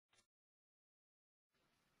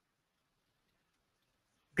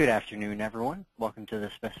Good afternoon, everyone. Welcome to the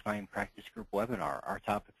Specifying Practice Group webinar. Our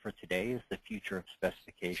topic for today is the future of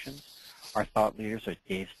specifications. Our thought leaders are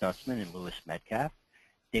Dave Stutzman and Louis Metcalf.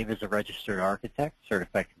 Dave is a registered architect,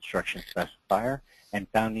 certified construction specifier, and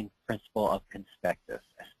founding principal of Conspectus,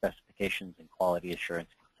 a specifications and quality assurance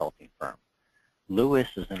consulting firm. Louis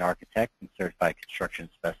is an architect and certified construction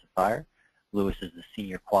specifier. Louis is the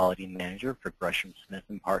Senior Quality Manager for Gresham Smith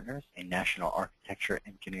 & Partners, a national architecture,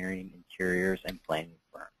 engineering, interiors, and planning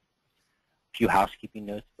firm. A few housekeeping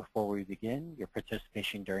notes before we begin. Your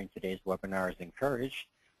participation during today's webinar is encouraged,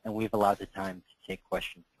 and we've allowed the time to take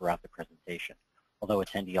questions throughout the presentation. Although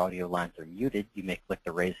attendee audio lines are muted, you may click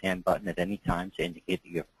the raise hand button at any time to indicate that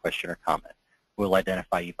you have a question or comment. We'll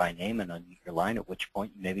identify you by name and unmute your line, at which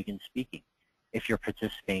point you may begin speaking. If you're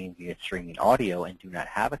participating via streaming audio and do not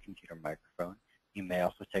have a computer microphone, you may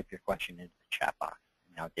also type your question into the chat box.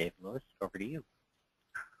 And now, Dave and Louis, over to you.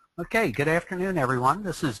 Okay, good afternoon, everyone.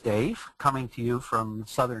 This is Dave coming to you from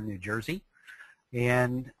southern New Jersey.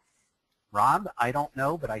 And Rob, I don't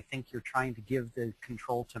know, but I think you're trying to give the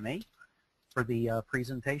control to me for the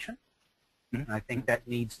presentation. And I think that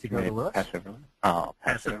needs to go to Louis. Pass over. I'll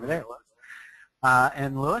pass it over there.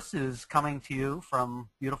 And Louis is coming to you from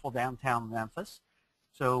beautiful downtown Memphis.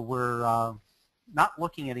 So we're not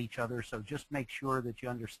looking at each other, so just make sure that you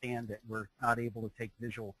understand that we're not able to take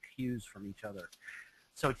visual cues from each other.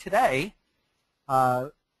 So today,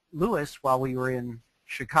 Louis, while we were in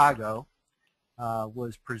Chicago,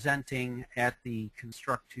 was presenting at the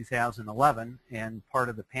Construct 2011 and part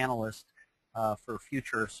of the panelist for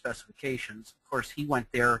future specifications. Of course, he went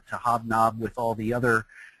there to hobnob with all the other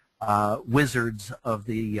wizards of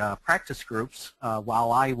the practice groups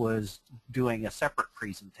while I was doing a separate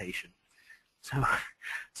presentation.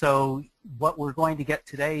 So what we're going to get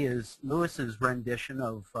today is Louis's rendition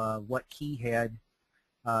of what he had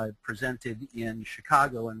presented in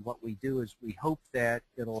Chicago, and what we do is we hope that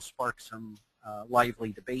it'll spark some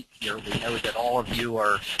lively debate here. We know that all of you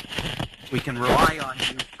we can rely on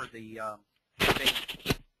you for the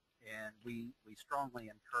debate, and we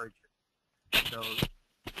strongly encourage it. So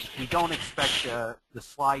we don't expect the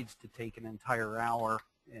slides to take an entire hour,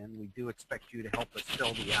 and we do expect you to help us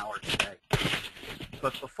fill the hour today.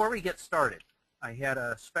 But before we get started, I had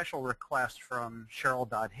a special request from Cheryl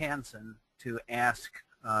Dodd-Hanson to ask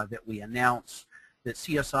that we announce that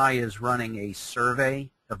CSI is running a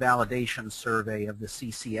survey, a validation survey of the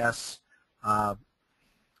CCS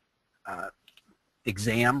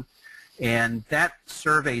exam, and that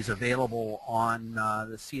survey is available on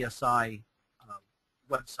the CSI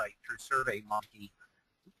website through SurveyMonkey.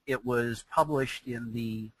 It was published in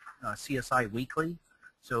the CSI Weekly,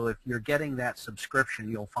 so if you're getting that subscription,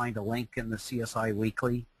 you'll find a link in the CSI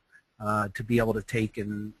Weekly to be able to take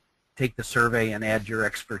the survey and add your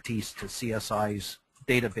expertise to CSI's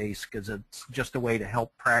database, because it's just a way to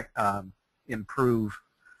help improve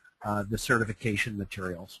the certification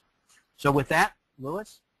materials. So with that,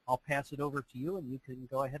 Louis, I'll pass it over to you, and you can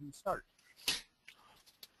go ahead and start.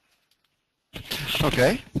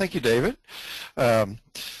 Okay, thank you, David.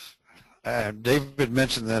 David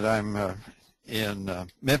mentioned that I'm in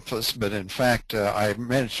Memphis, but in fact, I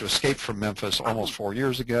managed to escape from Memphis almost 4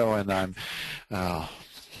 years ago, and I'm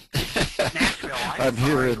I'm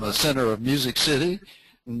here in the center of Music City,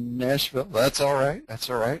 Nashville. That's all right. That's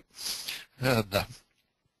all right. And,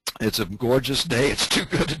 it's a gorgeous day. It's too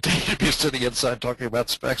good a day to be sitting inside talking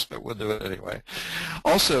about specs, but we'll do it anyway.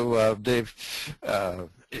 Also, Dave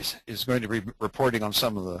is going to be reporting on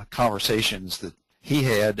some of the conversations that he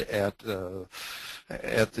had at the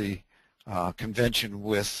convention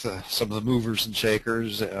with some of the movers and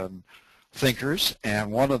shakers and thinkers, and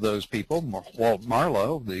one of those people, Walt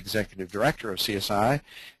Marlowe, the executive director of CSI,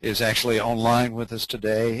 is actually online with us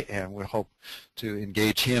today, and we hope to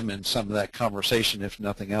engage him in some of that conversation, if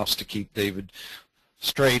nothing else, to keep David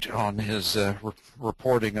straight on his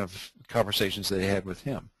reporting of conversations they had with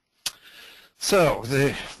him. So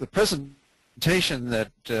the presentation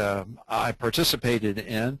that I participated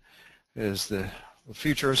in is the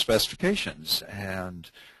future of specifications, and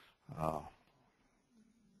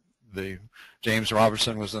James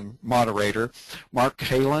Robertson was the moderator. Mark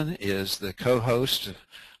Kalin is the co-host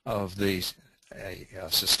of the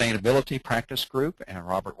Sustainability Practice Group, and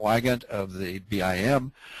Robert Wygant of the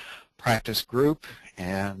BIM Practice Group.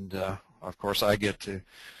 And of course, I get to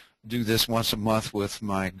do this once a month with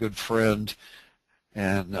my good friend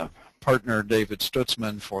and partner David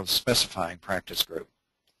Stutzman for the Specifying Practice Group.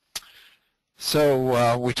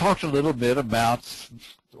 So we talked a little bit about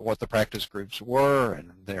what the practice groups were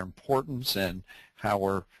and their importance, and how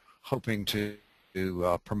we're hoping to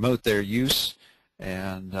promote their use.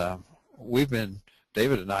 And we've been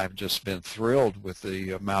David and I have just been thrilled with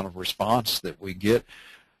the amount of response that we get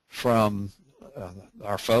from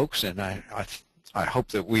our folks, and I hope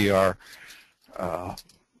that we are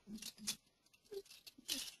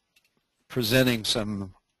presenting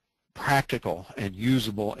some practical and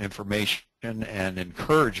usable information and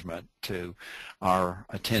encouragement to our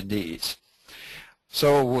attendees.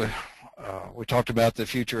 So we talked about the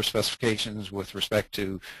future of specifications with respect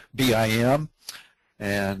to BIM,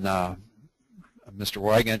 and Mr.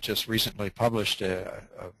 Wygant just recently published a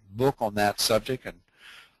book on that subject, and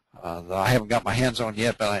that I haven't got my hands on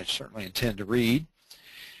yet, but I certainly intend to read.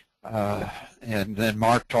 And then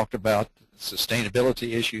Mark talked about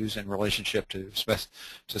sustainability issues in relationship to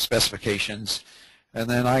specifications. And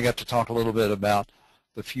then I got to talk a little bit about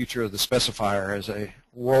the future of the specifier as a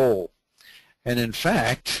role. And in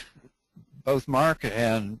fact, both Mark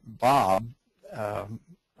and Bob,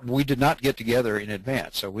 we did not get together in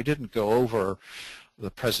advance, so we didn't go over the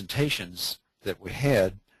presentations that we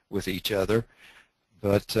had with each other,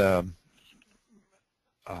 but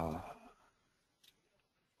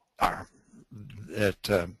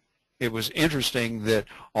it was interesting that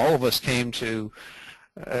all of us came to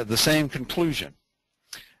the same conclusion,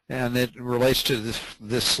 and it relates to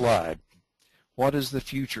this slide. What is the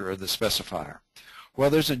future of the specifier? Well,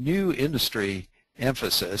 there's a new industry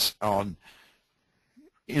emphasis on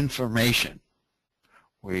information.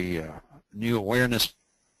 New awareness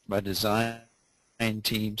by design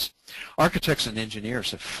teams. Architects and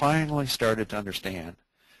engineers have finally started to understand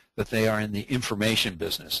that they are in the information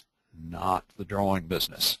business, not the drawing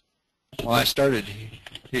business. When I started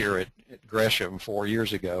here at Gresham 4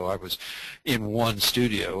 years ago, I was in one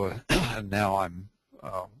studio, and now I'm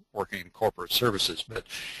working in corporate services. But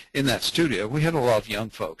in that studio, we had a lot of young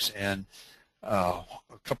folks, and a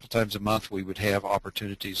couple times a month we would have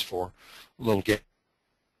opportunities for little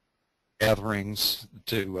gatherings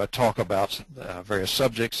to talk about various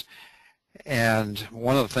subjects. And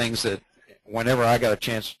one of the things that whenever I got a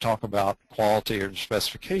chance to talk about quality or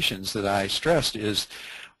specifications that I stressed is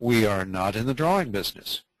we are not in the drawing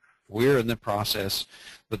business. We're in the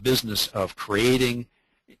business of creating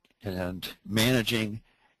and managing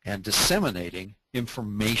and disseminating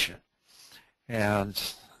information. And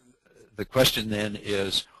the question then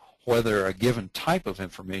is whether a given type of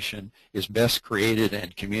information is best created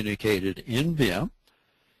and communicated in BIM,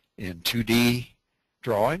 in 2D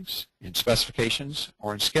drawings, in specifications,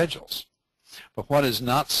 or in schedules. But what is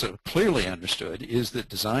not so clearly understood is that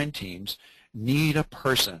design teams need a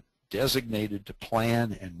person designated to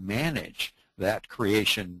plan and manage that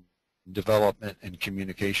creation, development, and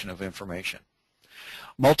communication of information.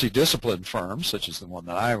 Multidiscipline firms, such as the one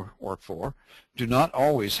that I work for, do not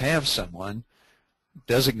always have someone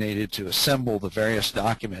designated to assemble the various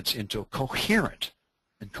documents into a coherent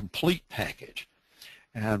and complete package.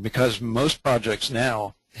 And because most projects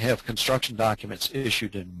now have construction documents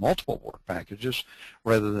issued in multiple work packages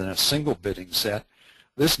rather than a single bidding set,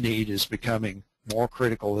 this need is becoming more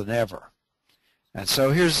critical than ever. And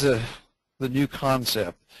so here's the new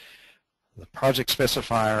concept. The project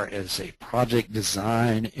specifier is a project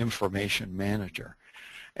design information manager.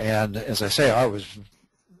 And as I say, I was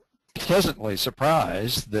pleasantly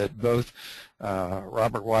surprised that both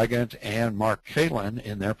Robert Wygant and Mark Kalin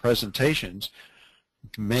in their presentations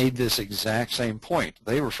made this exact same point.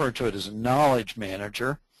 They refer to it as a knowledge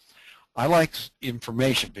manager. I like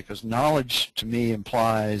information because knowledge to me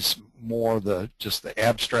implies more just the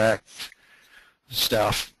abstract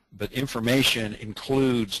stuff, but information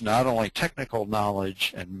includes not only technical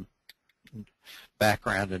knowledge and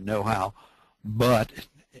background and know-how, but it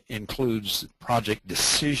includes project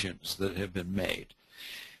decisions that have been made.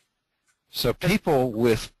 So people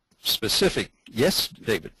with specific, yes,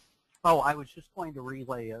 David? Oh, I was just going to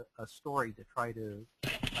relay a story to try to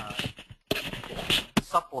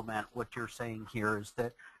supplement what you're saying here. Is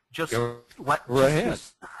that just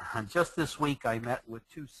this week I met with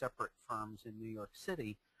two separate firms in New York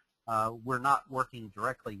City. We're not working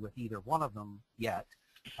directly with either one of them yet,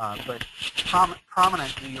 but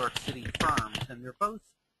prominent New York City firms, and they're both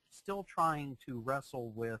still trying to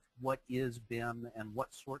wrestle with what is BIM and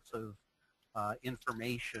what sorts of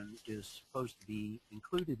information is supposed to be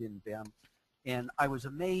included in BIM. And I was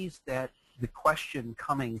amazed that the question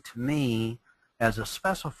coming to me as a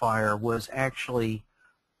specifier was actually,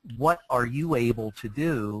 what are you able to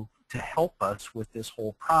do to help us with this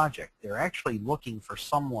whole project? They're actually looking for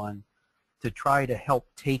someone to try to help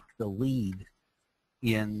take the lead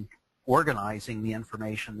in organizing the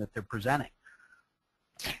information that they're presenting.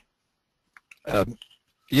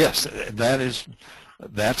 Yes,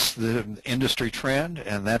 that's the industry trend,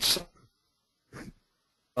 and that's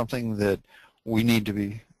something that we need to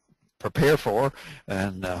be prepare for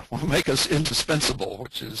and will make us indispensable,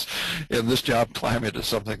 which is, in this job climate, is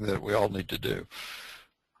something that we all need to do.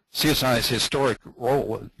 CSI's historic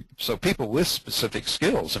role, so people with specific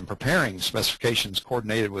skills in preparing specifications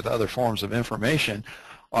coordinated with other forms of information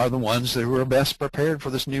are the ones that were best prepared for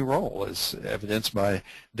this new role, as evidenced by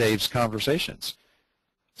Dave's conversations.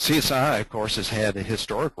 CSI, of course, has had a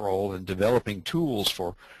historic role in developing tools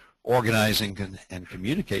for organizing and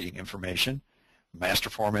communicating information. Master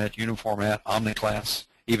format, uniformat, omniclass,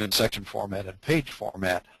 even section format and page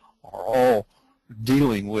format are all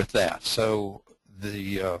dealing with that. So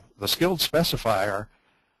the skilled specifier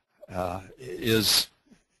is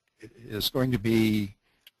going to be,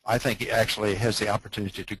 I think, actually has the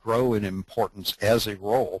opportunity to grow in importance as a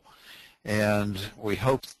role, and we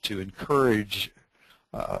hope to encourage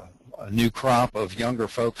a new crop of younger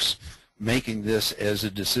folks making this as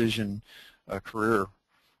a decision, a career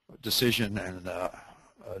decision, and a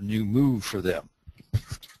new move for them.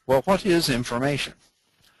 Well, what is information?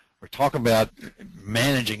 We're talking about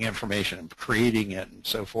managing information and creating it and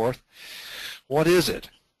so forth. What is it?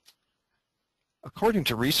 According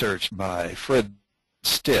to research by Fred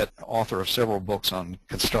Stitt, author of several books on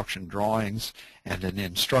construction drawings and an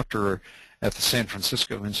instructor at the San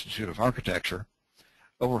Francisco Institute of Architecture,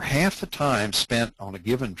 over half the time spent on a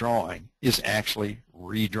given drawing is actually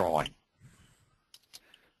redrawing.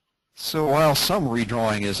 So while some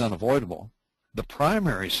redrawing is unavoidable, the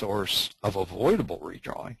primary source of avoidable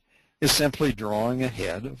redrawing is simply drawing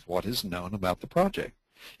ahead of what is known about the project,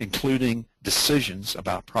 including decisions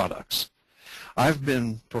about products. I've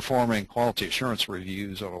been performing quality assurance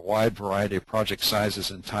reviews on a wide variety of project sizes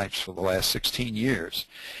and types for the last 16 years,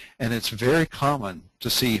 and it's very common to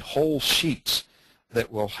see whole sheets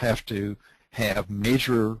that will have to have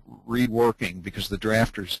major reworking because the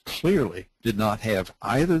drafters clearly did not have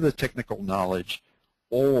either the technical knowledge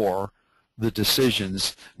or the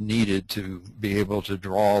decisions needed to be able to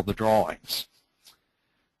draw the drawings.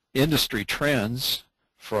 Industry trends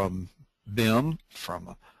from BIM,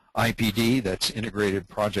 from IPD, that's integrated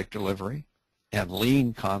project delivery, and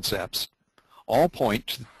lean concepts all point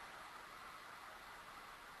to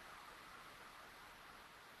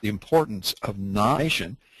the importance of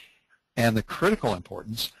non-information and the critical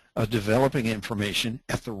importance of developing information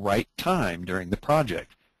at the right time during the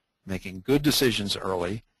project, making good decisions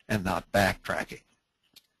early and not backtracking.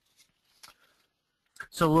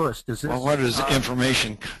 So, Louis, does this... Well, what is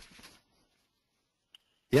information?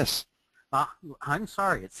 Yes. I'm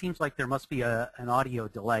sorry. It seems like there must be an audio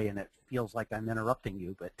delay, and it feels like I'm interrupting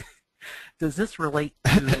you, but does this relate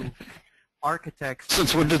to architects?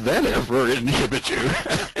 Since when did that ever inhibit you?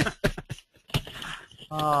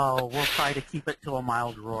 Oh, we'll try to keep it to a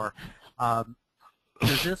mild roar.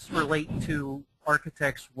 Does this relate to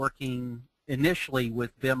architects working initially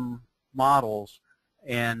with BIM models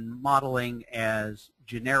and modeling as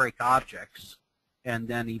generic objects and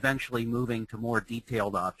then eventually moving to more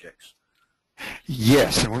detailed objects?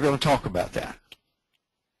 Yes, and we're going to talk about that.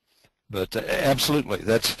 But absolutely,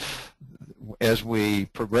 that's as we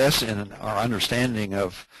progress in our understanding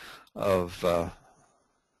of a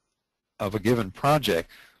given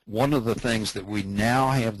project, one of the things that we now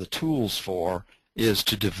have the tools for is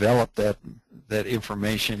to develop that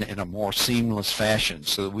information in a more seamless fashion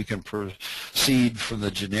so that we can proceed from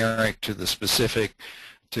the generic to the specific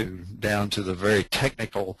down to the very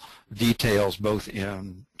technical details, both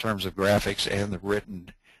in terms of graphics and the written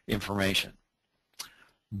information.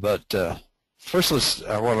 But first,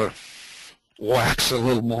 I want to wax a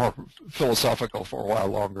little more philosophical for a while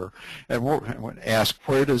longer and ask,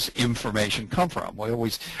 where does information come from?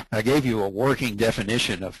 I gave you a working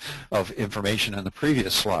definition of information in the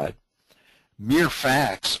previous slide. Mere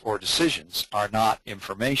facts or decisions are not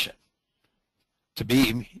information. To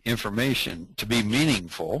be information, to be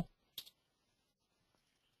meaningful,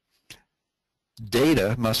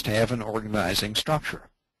 data must have an organizing structure.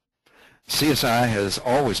 CSI has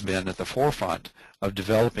always been at the forefront of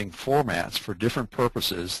developing formats for different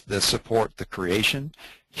purposes that support the creation,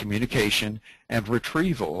 communication, and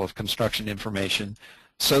retrieval of construction information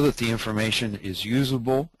so that the information is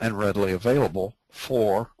usable and readily available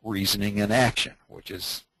for reasoning and action, which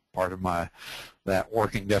is part of that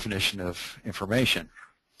working definition of information.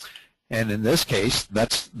 And in this case,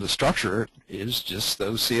 that's the structure is just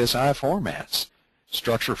those CSI formats.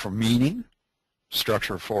 Structure for meaning,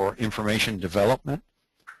 structure for information development,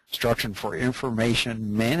 structure for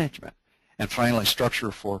information management, and finally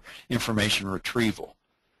structure for information retrieval.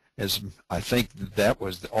 As I think that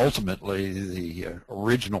was ultimately the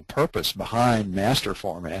original purpose behind master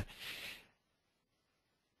format,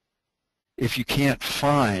 if you can't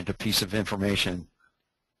find a piece of information,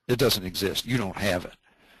 it doesn't exist. You don't have it.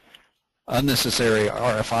 Unnecessary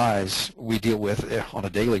RFIs we deal with on a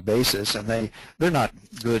daily basis, and they're not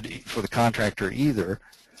good for the contractor either.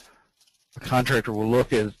 The contractor will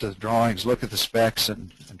look at the drawings, look at the specs,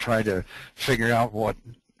 and try to figure out what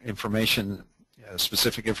information,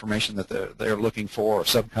 specific information that they're looking for, or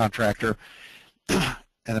subcontractor, and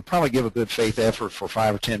they'll probably give a good faith effort for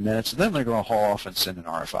 5 or 10 minutes, and then they're going to haul off and send an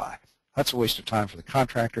RFI. That's a waste of time for the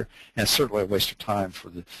contractor, and certainly a waste of time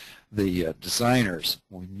for the designers.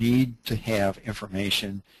 We need to have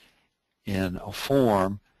information in a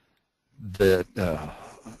form that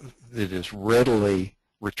is readily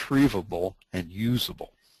retrievable and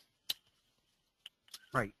usable.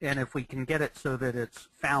 Right, and if we can get it so that it's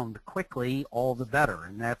found quickly, all the better,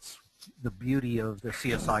 and that's the beauty of the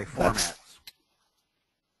CSI formats.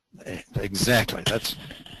 Exactly.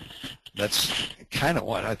 That's kind of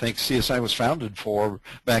what I think CSI was founded for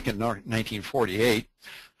back in 1948.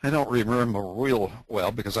 I don't remember real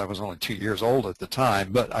well because I was only 2 years old at the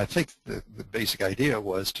time, but I think the basic idea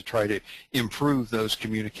was to try to improve those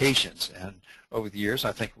communications. And over the years,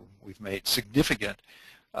 I think we've made significant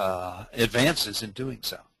advances in doing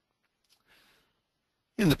so.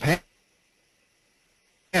 In the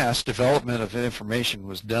past, development of information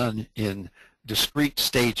was done in discrete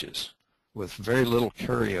stages with very little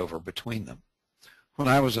carryover between them. When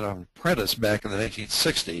I was an apprentice back in the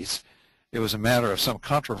 1960s, it was a matter of some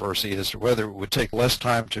controversy as to whether it would take less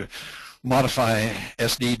time to modify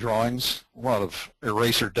SD drawings, a lot of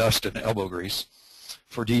eraser dust and elbow grease,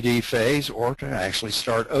 for DD phase, or to actually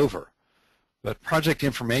start over. But project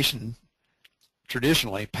information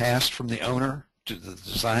traditionally passed from the owner to the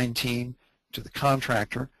design team to the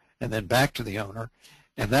contractor and then back to the owner,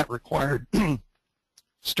 and that required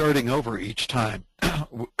starting over each time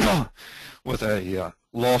with a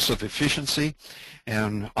loss of efficiency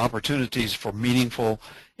and opportunities for meaningful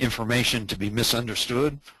information to be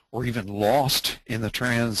misunderstood or even lost in the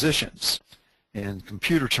transitions. In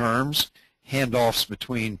computer terms, handoffs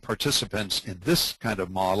between participants in this kind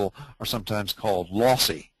of model are sometimes called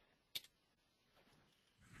lossy.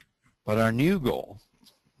 But our new goal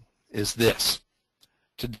is this.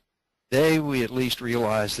 Today we at least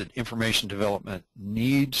realize that information development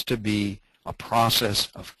needs to be a process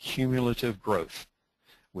of cumulative growth,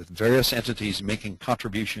 with various entities making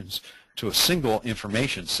contributions to a single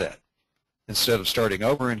information set. Instead of starting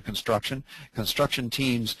over in construction, construction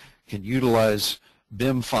teams can utilize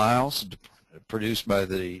BIM files produced by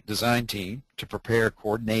the design team to prepare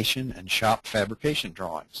coordination and shop fabrication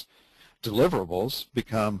drawings. Deliverables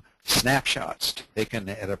become snapshots taken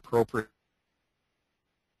at appropriate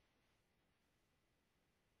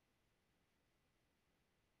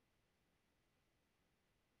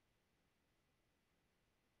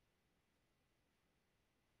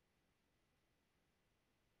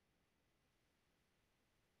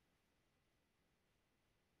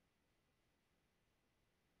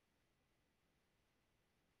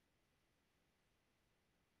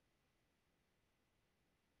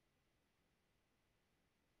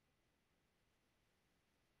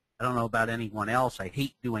I don't know about anyone else. I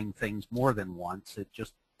hate doing things more than once. It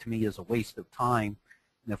just, to me, is a waste of time.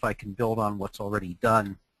 And if I can build on what's already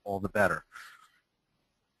done, all the better.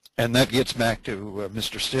 And that gets back to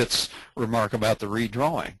Mr. Stitt's remark about the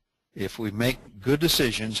redrawing. If we make good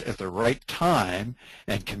decisions at the right time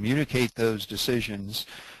and communicate those decisions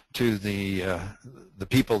to the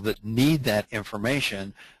people that need that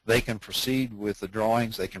information, they can proceed with the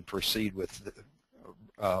drawings, they can proceed with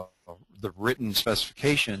the written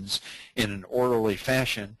specifications in an orderly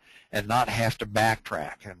fashion and not have to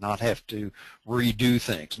backtrack and not have to redo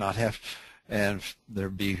things, and there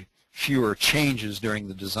be fewer changes during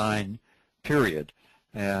the design period.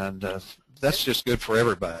 And that's just good for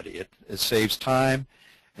everybody. It saves time,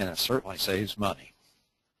 and it certainly saves money.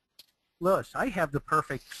 Louis, I have the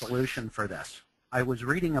perfect solution for this. I was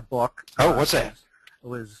reading a book. Oh, what's that? It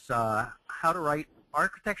was how to write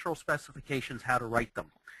architectural specifications, how to write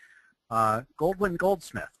them. Goldwyn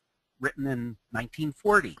Goldsmith, written in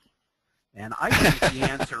 1940. And I think the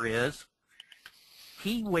answer is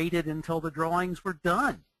he waited until the drawings were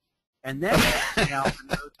done and then came out and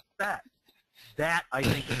wrote that. That, I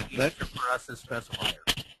think, is the answer for us as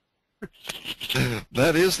specifiers.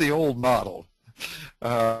 That is the old model.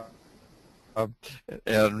 And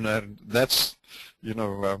that's, you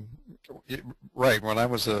know, right, when I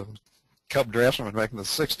was a cub draftsman back in the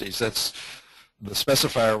 60s, the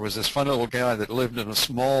specifier was this fun little guy that lived in a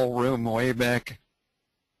small room way back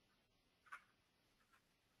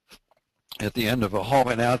at the end of a hall,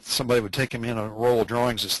 and out somebody would take him in a roll of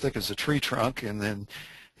drawings as thick as a tree trunk, and then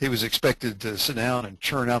he was expected to sit down and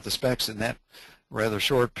churn out the specs in that rather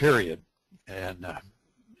short period and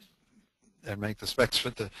make the specs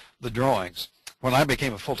fit the drawings. When I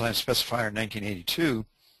became a full-time specifier in 1982,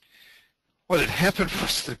 what had happened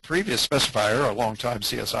was the previous specifier, a long-time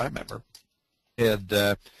CSI member,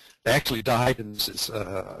 had actually died, and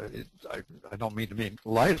I don't mean to make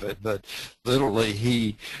light of it, but literally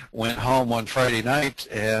he went home one Friday night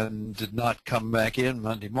and did not come back in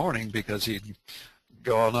Monday morning because he'd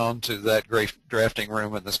gone on to that great drafting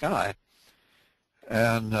room in the sky.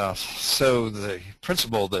 And so the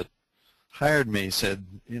principal that hired me said,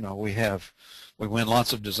 you know, we win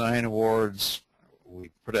lots of design awards, we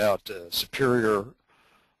put out superior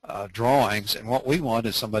drawings, and what we want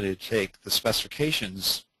is somebody to take the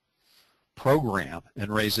specifications program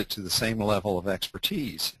and raise it to the same level of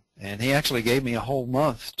expertise. And he actually gave me a whole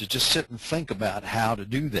month to just sit and think about how to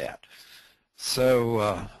do that.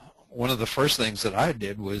 So one of the first things that I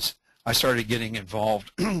did was I started getting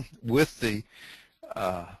involved with the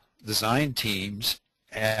design teams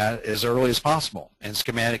as early as possible in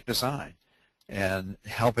schematic design and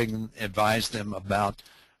helping advise them about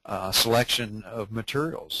selection of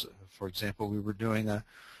materials. For example, we were doing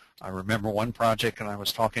I remember one project, and I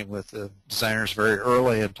was talking with the designers very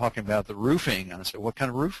early and talking about the roofing. And I said, what kind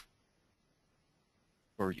of roof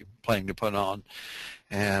were you planning to put on?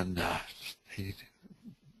 And he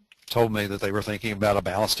told me that they were thinking about a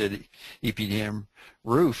ballasted EPDM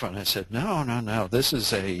roof. And I said, no, no, no. This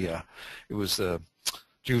is it was the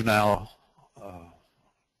Juvenile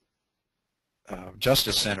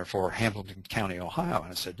Justice Center for Hamilton County, Ohio.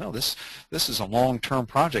 And I said, no, this is a long-term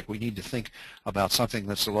project. We need to think about something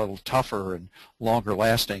that's a little tougher and longer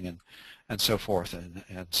lasting and so forth.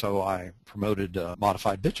 And so I promoted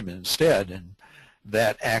modified bitumen instead, and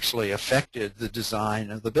that actually affected the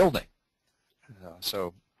design of the building.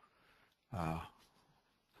 I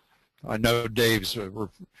know Dave's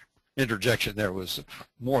interjection there was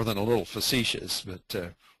more than a little facetious,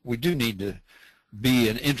 but we do need to be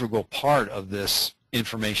an integral part of this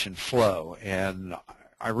information flow, and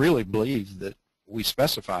I really believe that we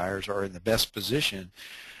specifiers are in the best position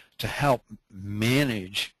to help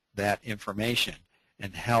manage that information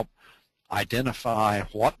and help identify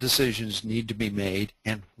what decisions need to be made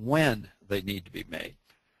and when they need to be made.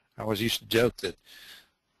 I always used to joke that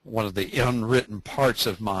one of the unwritten parts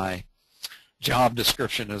of my job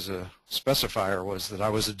description as a specifier was that I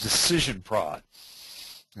was a decision prod.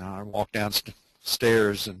 I walk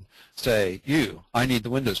downstairs and say, I need the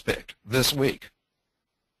windows picked this week,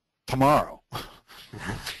 tomorrow.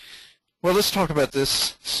 Well, let's talk about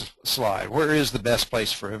this slide. Where is the best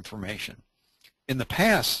place for information? In the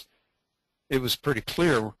past, it was pretty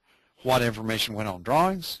clear what information went on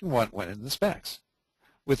drawings and what went in the specs.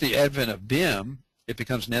 With the advent of BIM, it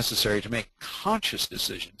becomes necessary to make conscious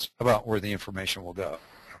decisions about where the information will go.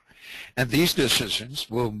 And these decisions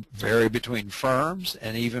will vary between firms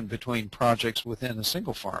and even between projects within a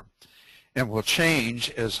single firm, and will change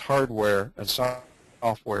as hardware and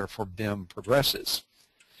software for BIM progresses.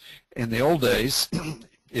 In the old days,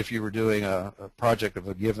 if you were doing a project of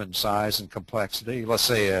a given size and complexity, let's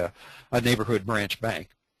say a neighborhood branch bank,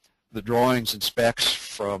 the drawings and specs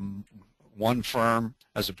from one firm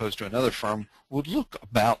as opposed to another firm would look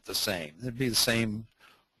about the same. There'd be the same,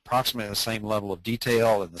 approximately the same level of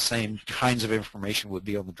detail, and the same kinds of information would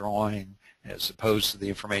be on the drawing as opposed to the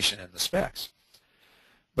information in the specs.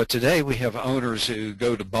 But today we have owners who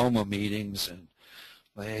go to BOMA meetings and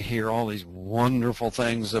they hear all these wonderful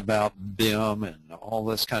things about BIM and all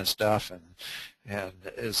this kind of stuff, and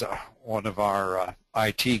as one of our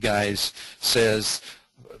IT guys says,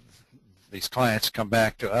 these clients come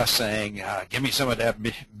back to us saying, give me some of that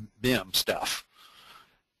BIM stuff.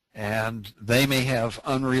 And they may have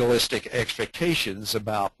unrealistic expectations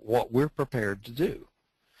about what we're prepared to do.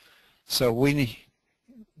 So we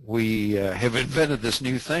have invented this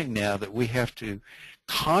new thing now that we have to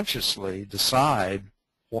consciously decide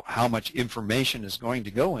how much information is going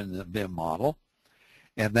to go in the BIM model,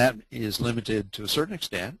 and that is limited to a certain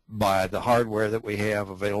extent by the hardware that we have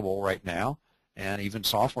available right now and even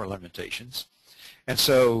software limitations. And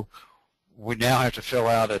so we now have to fill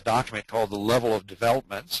out a document called the level of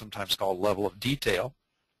development, sometimes called level of detail,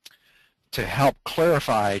 to help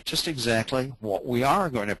clarify just exactly what we are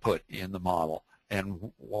going to put in the model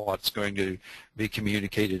and what's going to be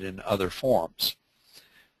communicated in other forms.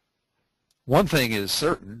 One thing is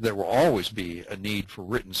certain, there will always be a need for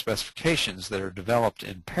written specifications that are developed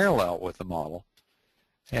in parallel with the model.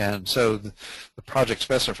 And so the project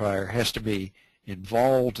specifier has to be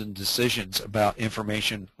involved in decisions about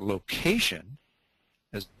information location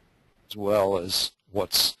as well as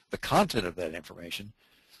what's the content of that information,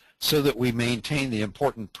 so that we maintain the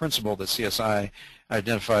important principle that CSI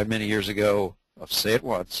identified many years ago of say it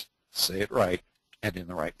once, say it right, and in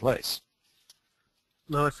the right place.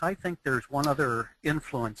 Louis, I think there's one other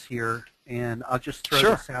influence here, and I'll just throw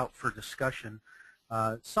Sure. this out for discussion.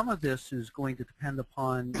 Some of this is going to depend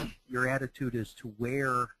upon your attitude as to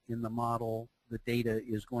where in the model the data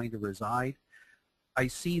is going to reside. I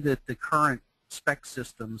see that the current spec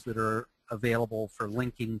systems that are available for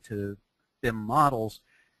linking to BIM models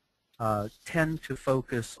tend to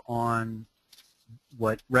focus on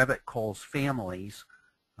what Revit calls families,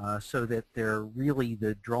 so that they're really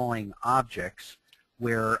the drawing objects.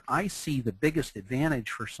 Where I see the biggest advantage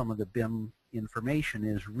for some of the BIM information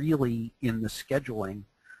is really in the scheduling,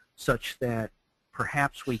 such that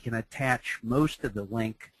perhaps we can attach most of the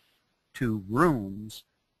link to rooms,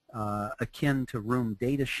 akin to room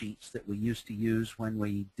data sheets that we used to use when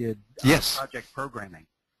we did Yes. project programming,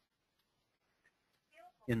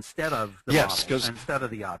 instead of the Yes, models, instead of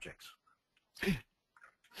the objects.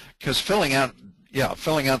 Because filling out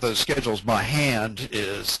those schedules by hand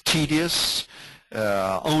is tedious,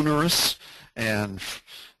 onerous, and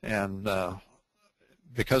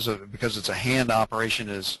because it's a hand operation,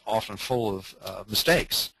 is often full of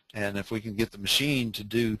mistakes. And if we can get the machine to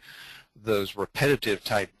do those repetitive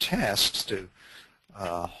type tasks, to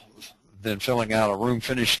then filling out a room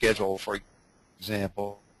finish schedule, for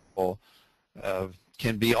example,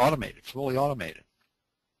 can be automated, fully automated.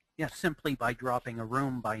 Yeah, simply by dropping a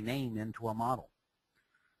room by name into a model.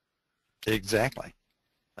 Exactly.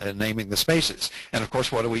 And naming the spaces. And of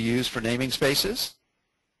course, what do we use for naming spaces?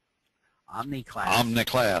 OmniClass.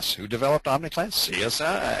 OmniClass. Who developed OmniClass?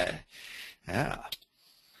 CSI. Yeah.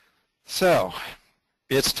 So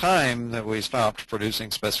it's time that we stopped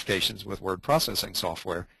producing specifications with word processing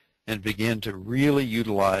software and begin to really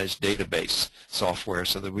utilize database software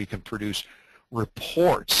so that we can produce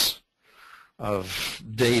reports of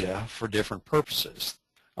data for different purposes.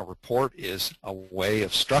 A report is a way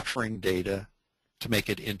of structuring data to make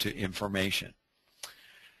it into information.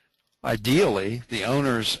 Ideally, the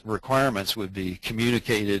owner's requirements would be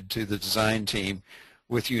communicated to the design team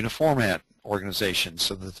with uniformat organization,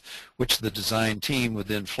 so that which the design team would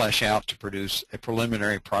then flesh out to produce a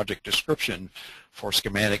preliminary project description for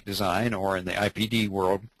schematic design, or in the IPD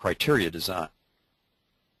world, criteria design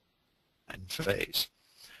phase.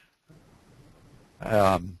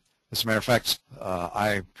 As a matter of fact,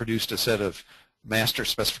 I produced a set of master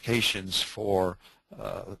specifications for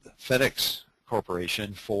FedEx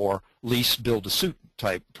Corporation for lease build-to-suit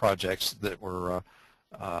type projects that were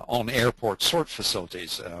on airport sort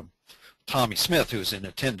facilities. Tommy Smith, who was in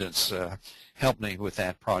attendance, helped me with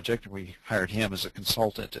that project. We hired him as a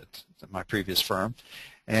consultant at my previous firm.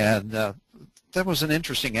 And that was an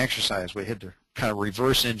interesting exercise. We had to kind of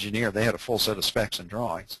reverse engineer. They had a full set of specs and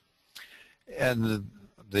drawings. And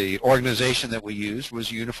the organization that we used was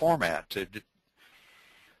Uniformat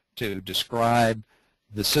to describe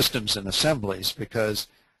the systems and assemblies, because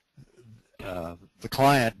the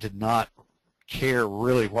client did not care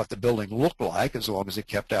really what the building looked like as long as it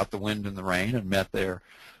kept out the wind and the rain and met their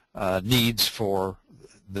needs for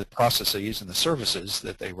the processes and the services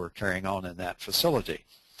that they were carrying on in that facility.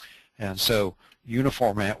 And so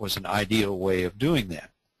Uniformat was an ideal way of doing that.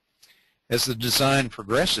 As the design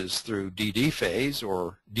progresses through DD phase,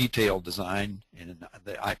 or detailed design in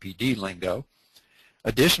the IPD lingo,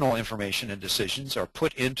 additional information and decisions are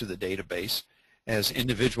put into the database as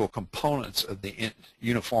individual components of the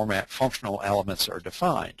Uniformat functional elements are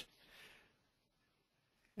defined.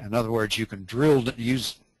 In other words, you can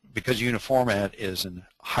because Uniformat is an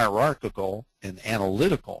hierarchical and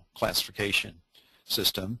analytical classification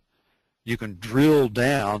system, you can drill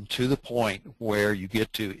down to the point where you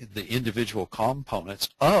get to the individual components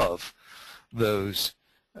of those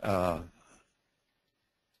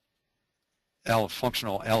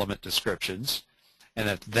functional element descriptions, and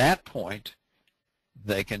at that point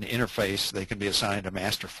they can interface, they can be assigned a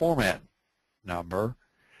master format number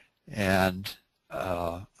and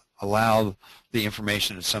allow the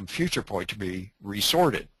information at some future point to be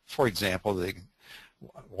resorted. For example,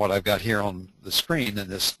 what I've got here on the screen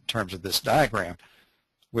in terms of this diagram,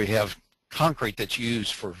 we have concrete that's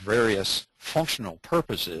used for various functional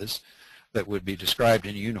purposes that would be described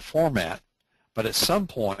in Uniformat, but at some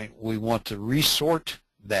point we want to resort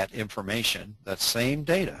that information, that same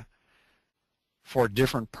data, for a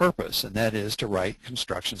different purpose, and that is to write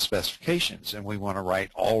construction specifications. And we want to write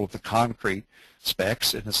all of the concrete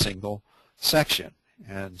specs in a single section.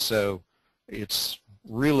 And so it's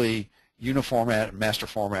really, Uniformat and master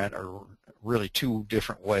format are really two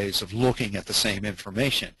different ways of looking at the same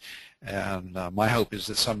information. And my hope is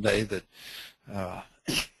that someday that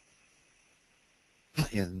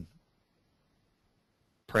in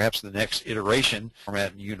perhaps the next iteration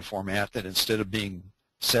format and Uniformat, that instead of being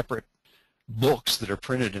separate books that are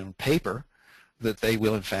printed in paper, that they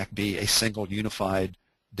will in fact be a single unified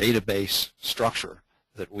database structure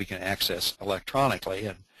that we can access electronically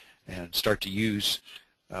and start to use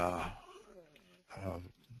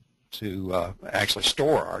to actually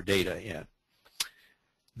store our data in.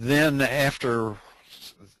 Then after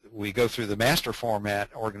we go through the master format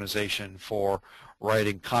organization for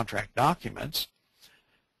writing contract documents,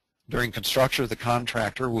 during construction, the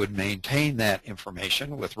contractor would maintain that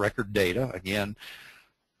information with record data, again,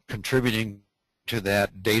 contributing to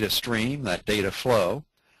that data stream, that data flow,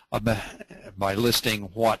 by listing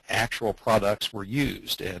what actual products were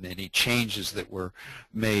used and any changes that were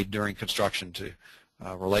made during construction to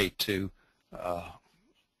relate to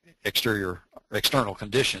external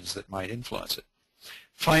conditions that might influence it.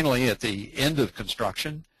 Finally, at the end of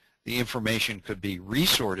construction, the information could be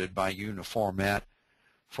resorted by Uniformat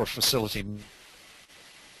for facility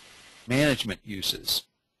management uses,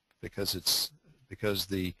 because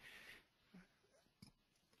the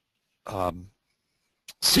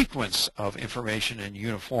sequence of information in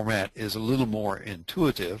Uniformat is a little more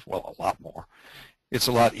intuitive, well, a lot more. It's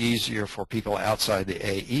a lot easier for people outside the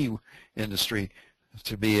AE industry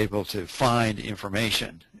to be able to find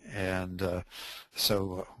information, and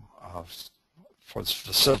so for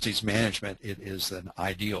facilities management, it is an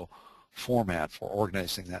ideal format for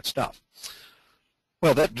organizing that stuff.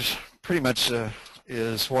 Well, that pretty much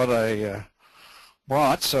is what I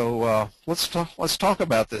brought. So let's talk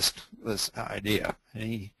about this idea.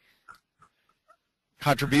 Any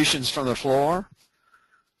contributions from the floor?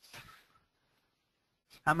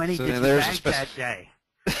 How many did you bag that day?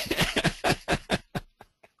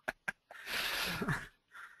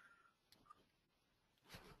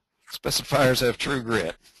 Specifiers have true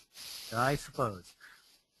grit. I suppose.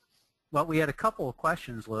 Well, we had a couple of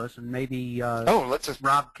questions, Louis, and maybe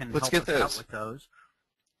Rob can help us out with those.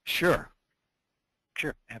 Sure.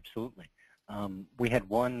 Sure, absolutely. We had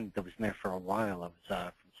one that was in there for a while. It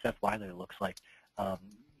was from Seth Weiler, it looks like.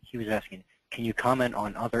 He was asking, can you comment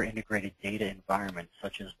on other integrated data environments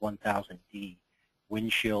such as 1000D,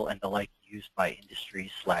 Windchill, and the like used by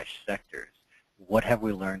industries/sectors? What have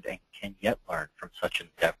we learned and can yet learn from such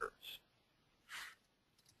endeavors?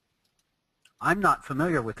 I'm not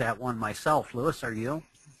familiar with that one myself. Louis, are you?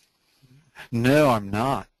 No, I'm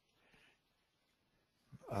not.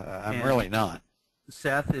 I'm really not.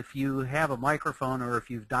 Seth, if you have a microphone or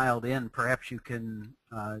if you've dialed in, perhaps you can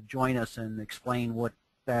join us and explain what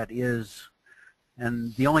that is.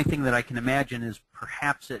 And the only thing that I can imagine is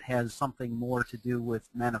perhaps it has something more to do with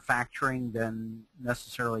manufacturing than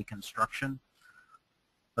necessarily construction.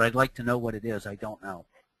 But I'd like to know what it is. I don't know.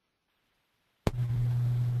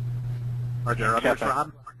 Are there others,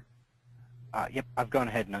 Rob? Yep, I've gone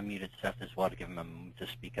ahead and unmuted Seth as well to give him a moment to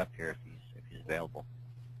speak up here if he's available.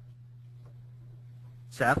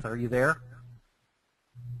 Seth, are you there?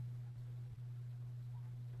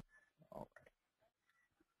 All right.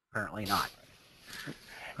 Apparently not.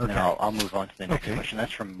 Okay. Now I'll move on to the next question.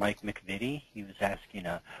 That's from Mike McVitie. He was asking,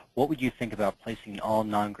 what would you think about placing all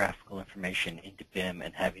non-graphical information into BIM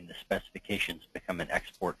and having the specifications become an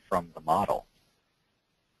export from the model?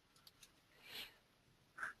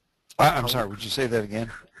 I'm sorry, would you say that again?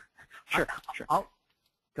 Sure, sure.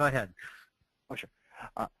 Go ahead. Oh, sure.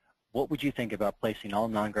 What would you think about placing all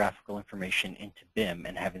non-graphical information into BIM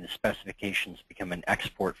and having the specifications become an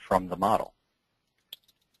export from the model?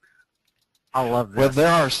 I love this. Well,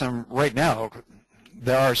 there are some, right now,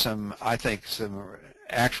 there are some, I think, some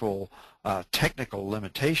actual technical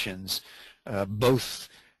limitations, both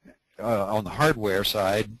on the hardware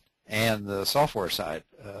side and the software side.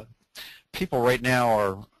 People right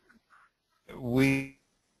now we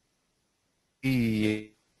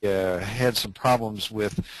had some problems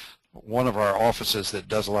with one of our offices that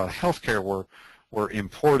does a lot of healthcare work. We're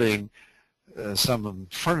importing some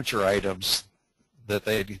furniture items that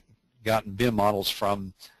they'd gotten BIM models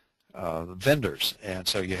from vendors, and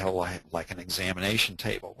so you have like an examination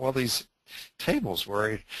table. Well, these tables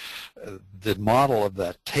were, the model of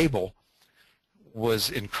that table was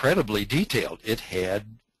incredibly detailed. It had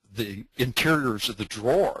the interiors of the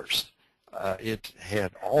drawers. It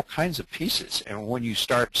had all kinds of pieces, and when you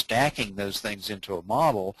start stacking those things into a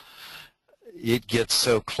model, it gets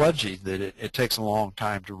so kludgy that it takes a long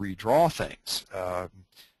time to redraw things.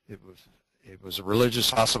 It was a religious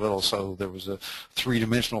hospital, so there was a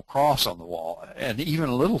three-dimensional cross on the wall, and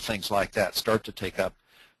even little things like that start to take up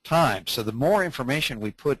time. So the more information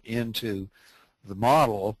we put into the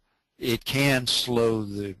model, it can slow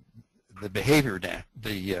the behavior down,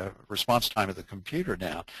 the response time of the computer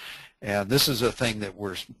down. And this is a thing that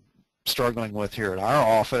we're struggling with here at our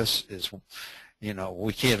office. Is, you know,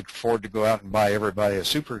 we can't afford to go out and buy everybody a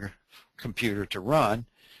supercomputer to run.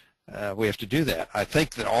 We have to do that. I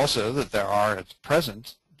think that also that there are at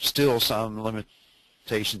present still some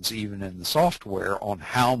limitations even in the software on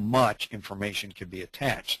how much information can be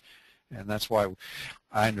attached. And that's why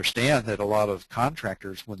I understand that a lot of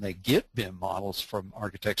contractors, when they get BIM models from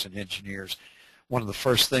architects and engineers, one of the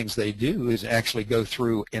first things they do is actually go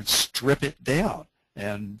through and strip it down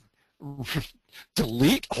and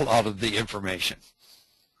delete a lot of the information.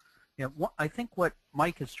 Yeah, I think what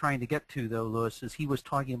Mike is trying to get to, though, Louis, is he was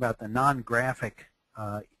talking about the non-graphic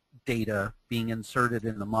data being inserted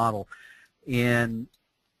in the model. And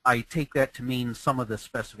I take that to mean some of the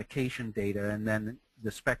specification data, and then the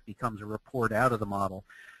spec becomes a report out of the model.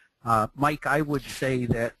 Mike, I would say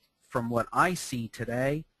that from what I see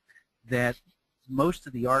today, that most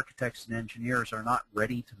of the architects and engineers are not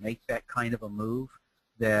ready to make that kind of a move,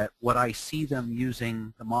 that what I see them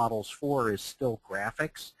using the models for is still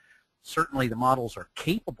graphics. Certainly the models are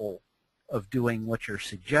capable of doing what you're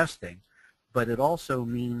suggesting, but it also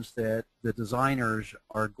means that the designers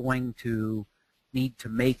are going to need to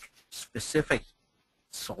make specific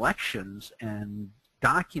selections and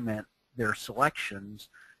document their selections,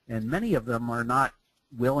 and many of them are not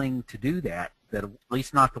willing to do that, at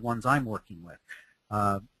least not the ones I'm working with.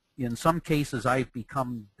 In some cases, I've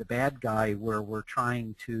become the bad guy where we're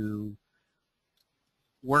trying to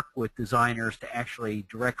work with designers to actually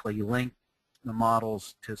directly link the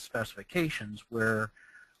models to specifications, where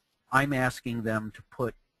I'm asking them to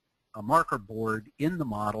put a marker board in the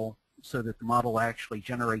model so that the model actually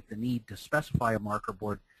generate the need to specify a marker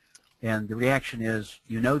board. And the reaction is,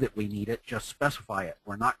 you know that we need it, just specify it.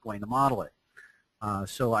 We're not going to model it.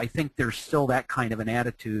 So I think there's still that kind of an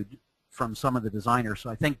attitude from some of the designers. So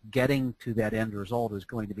I think getting to that end result is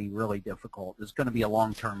going to be really difficult. It's going to be a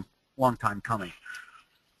long time coming.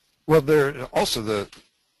 Well, there also the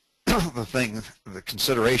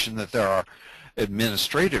consideration that there are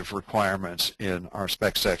administrative requirements in our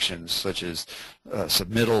spec sections, such as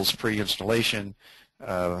submittals, pre-installation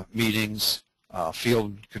meetings,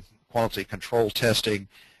 field quality control testing,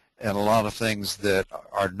 and a lot of things that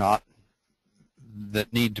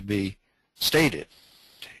need to be stated.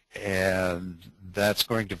 And that's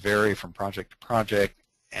going to vary from project to project,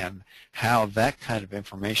 and how that kind of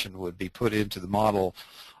information would be put into the model,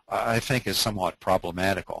 I think, is somewhat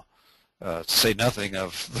problematical. To say nothing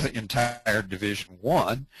of the entire Division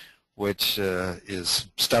 1, which is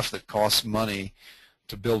stuff that costs money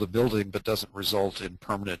to build a building but doesn't result in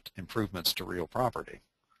permanent improvements to real property.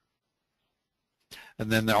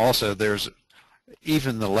 And then there's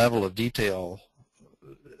even the level of detail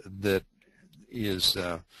that is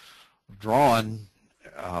drawn.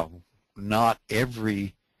 Not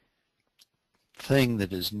every thing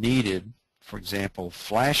that is needed, for example,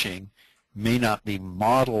 flashing, may not be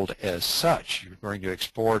modeled as such. You're going to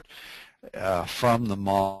export from the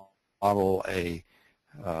model a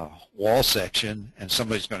wall section, and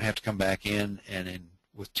somebody's going to have to come back in and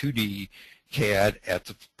with 2D CAD at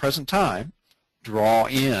the present time draw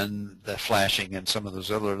in the flashing and some of those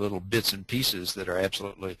other little bits and pieces that are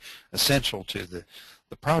absolutely essential to the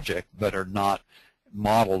project, but are not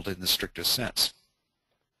modeled in the strictest sense.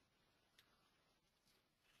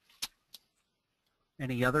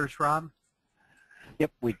 Any others, Rob?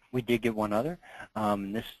 Yep, we did get one other.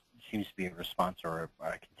 This seems to be a response or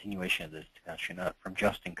a continuation of this discussion from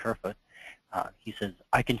Justin Kerfoot. He says,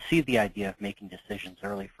 I can see the idea of making decisions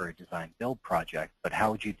early for a design build project, but how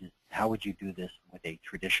would you do this with a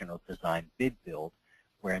traditional design bid build,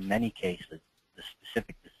 where in many cases the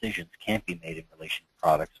specific decisions can't be made in relation to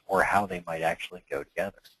products or how they might actually go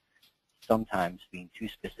together? Sometimes being too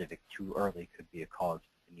specific too early could be a cause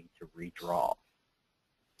for the need to redraw.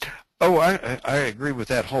 Oh, I agree with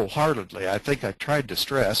that wholeheartedly. I think I tried to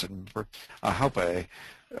stress, and I hope I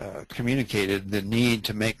communicated the need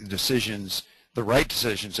to make the right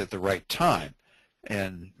decisions at the right time.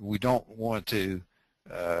 And we don't want to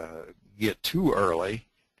get too early.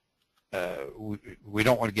 We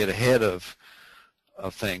don't want to get ahead of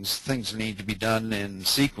things. Things need to be done in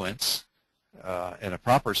sequence, in a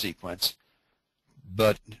proper sequence.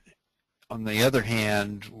 But on the other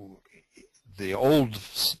hand, the old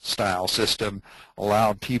style system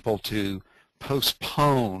allowed people to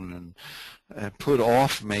postpone and put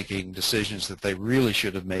off making decisions that they really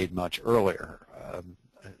should have made much earlier.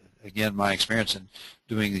 Again, my experience in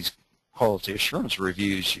doing these quality assurance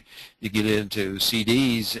reviews, you get into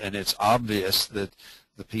CDs and it's obvious that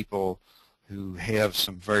the people who have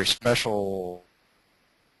some very special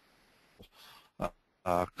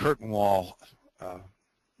curtain wall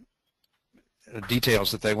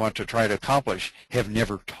details that they want to try to accomplish have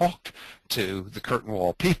never talked to the curtain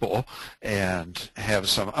wall people and have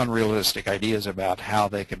some unrealistic ideas about how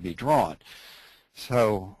they can be drawn.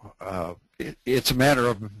 So it's a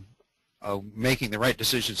matter of making the right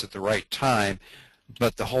decisions at the right time,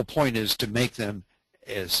 but the whole point is to make them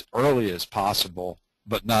as early as possible,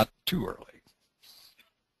 but not too early.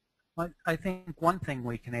 I think one thing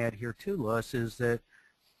we can add here too, Louis, is that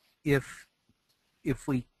if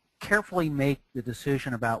we carefully make the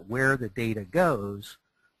decision about where the data goes,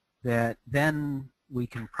 that then we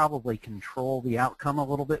can probably control the outcome a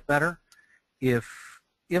little bit better. If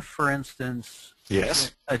for instance,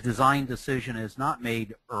 yes, a design decision is not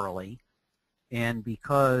made early, and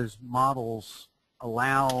because models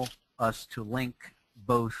allow us to link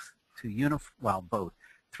both to both.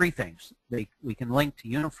 Three things. We can link to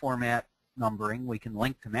uniformat numbering, we can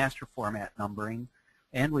link to master format numbering,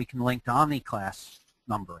 and we can link to omni-class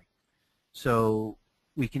numbering. So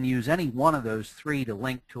we can use any one of those three to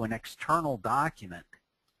link to an external document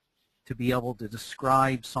to be able to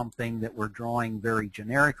describe something that we're drawing very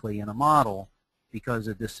generically in a model because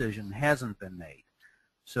a decision hasn't been made.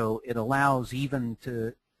 So it allows even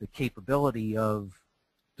to the capability of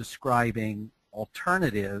describing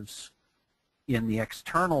alternatives in the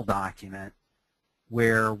external document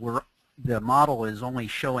where the model is only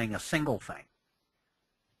showing a single thing.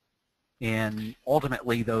 And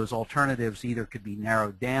ultimately those alternatives either could be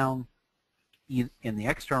narrowed down in the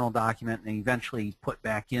external document and eventually put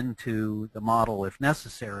back into the model if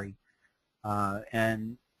necessary.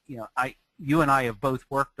 And you and I have both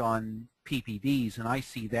worked on PPDs, and I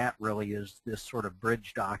see that really as this sort of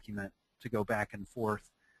bridge document to go back and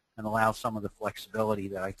forth and allow some of the flexibility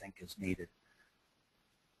that I think is needed.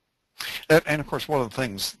 And of course, one of the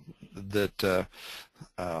things that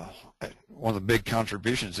one of the big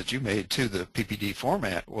contributions that you made to the PPD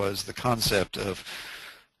format was the concept of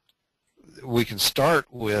we can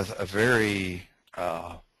start with a very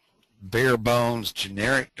bare bones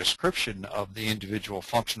generic description of the individual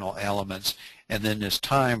functional elements, and then as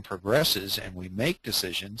time progresses and we make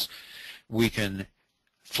decisions, we can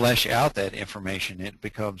flesh out that information. It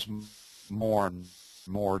becomes more and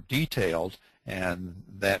more detailed, and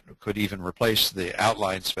that could even replace the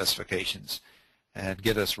outline specifications and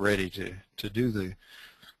get us ready to do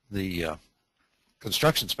the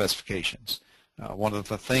construction specifications. One of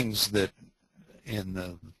the things that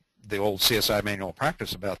in the old CSI manual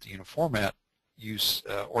practice about the uniformat use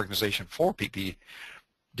organization for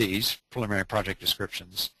PPDs, preliminary project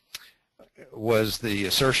descriptions, was the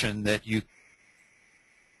assertion that you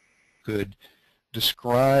could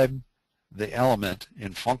describe the element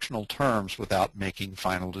in functional terms without making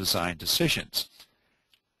final design decisions.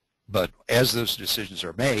 But as those decisions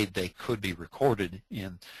are made, they could be recorded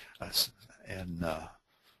in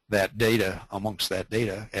that data, amongst that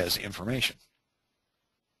data, as information.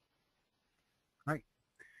 Right.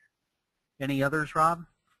 Any others, Rob?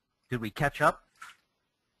 Did we catch up?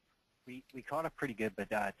 We caught up pretty good, but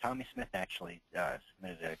Tommy Smith actually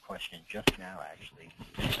submitted a question just now, actually.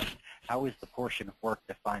 How is the portion of work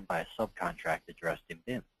defined by a subcontract addressed in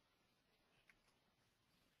BIM?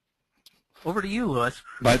 Over to you, Louis.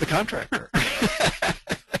 By the contractor.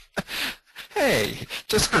 Hey,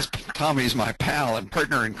 just because Tommy's my pal and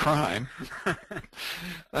partner in crime,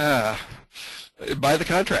 by the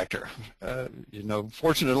contractor.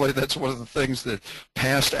 Fortunately, that's one of the things that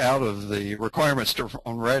passed out of the requirements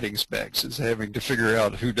on writing specs, is having to figure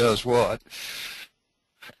out who does what.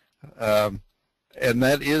 And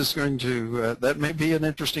that is going to, that may be an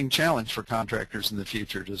interesting challenge for contractors in the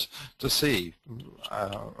future to see.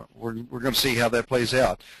 We're going to see how that plays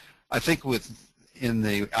out. I think in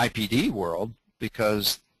the IPD world,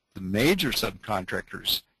 because the major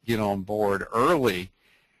subcontractors get on board early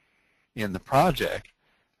in the project,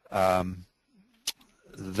 that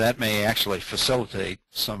may actually facilitate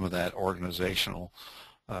some of that organizational,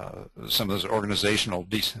 some of those organizational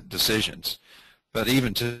decisions. But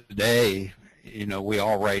even today, we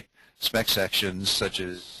all write spec sections such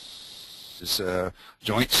as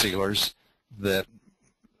joint sealers that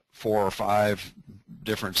 4 or 5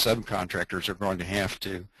 different subcontractors are going to have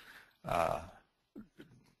to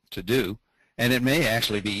do, and it may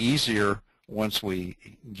actually be easier once we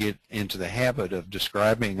get into the habit of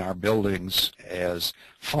describing our buildings as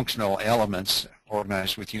functional elements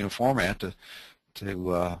organized with uniformat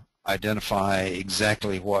to identify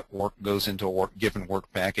exactly what work goes into a given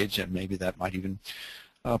work package, and maybe that might even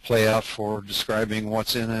play out for describing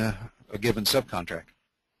what's in a given subcontract.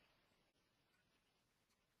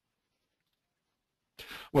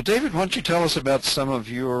 Well, David, why don't you tell us about some of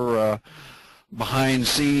your behind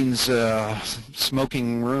scenes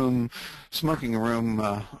smoking room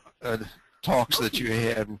talks that you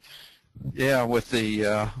had, yeah, with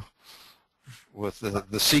the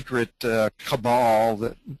secret cabal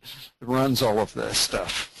that runs all of this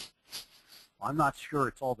stuff. Well, I'm not sure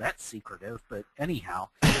it's all that secretive, but anyhow,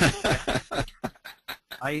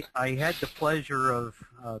 I had the pleasure of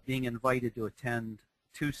being invited to attend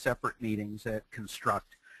 2 separate meetings at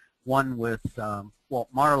Construct, one with Walt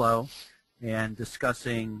Marlowe and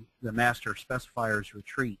discussing the Master Specifiers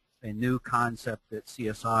Retreat, a new concept that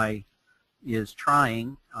CSI is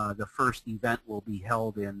trying. The first event will be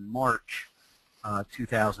held in March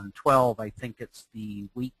 2012. I think it's the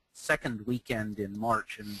second weekend in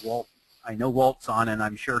March, and I know Walt's on, and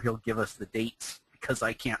I'm sure he'll give us the dates because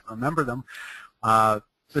I can't remember them.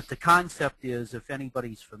 But the concept is, if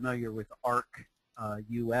anybody's familiar with ARC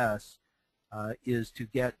US, is to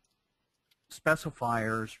get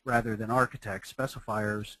specifiers rather than architects,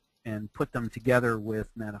 specifiers, and put them together with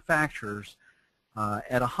manufacturers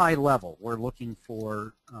at a high level. We're looking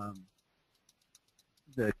for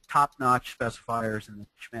the top-notch specifiers and the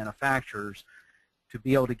manufacturers to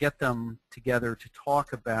be able to get them together to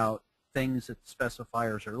talk about things that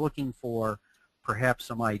specifiers are looking for, perhaps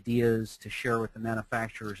some ideas to share with the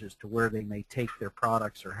manufacturers as to where they may take their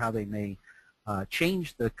products or how they may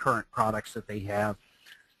change the current products that they have,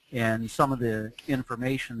 and some of the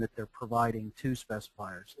information that they're providing to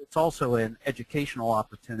specifiers. It's also an educational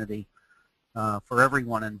opportunity for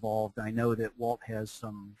everyone involved. I know that Walt has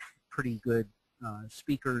some pretty good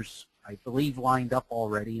speakers, I believe, lined up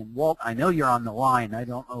already. And Walt, I know you're on the line. I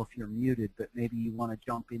don't know if you're muted, but maybe you want to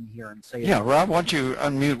jump in here and say. Yeah, Rob, why don't you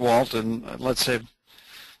unmute Walt and let's hear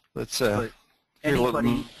a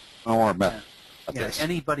little more about this.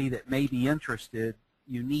 Anybody that may be interested,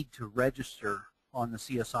 you need to register on the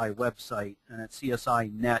CSI website, and it's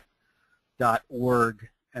csinet.org,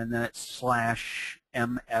 and then it's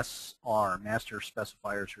 /MSR, Master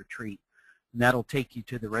Specifiers Retreat. And that'll take you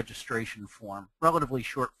to the registration form. Relatively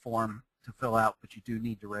short form to fill out, but you do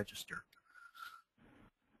need to register.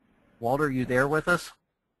 Walter, are you there with us?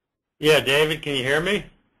 Yeah, David, can you hear me?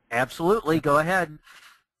 Absolutely. Go ahead.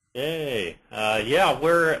 Yay. Yeah,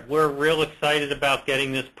 we're real excited about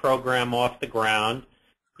getting this program off the ground.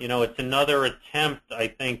 You know, it's another attempt, I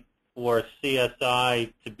think, for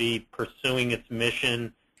CSI to be pursuing its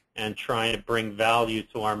mission and trying to bring value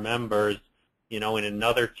to our members, you know, in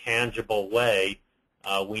another tangible way.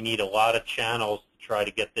 We need a lot of channels to try to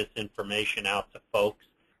get this information out to folks.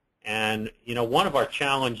 And, you know, one of our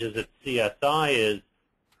challenges at CSI is,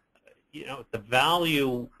 you know, the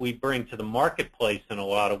value we bring to the marketplace in a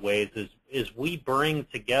lot of ways is we bring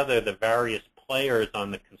together the various players on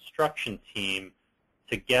the construction team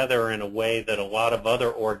together in a way that a lot of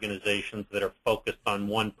other organizations that are focused on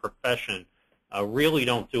one profession really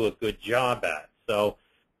don't do a good job at. So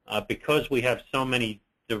because we have so many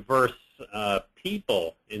diverse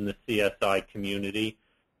people in the CSI community,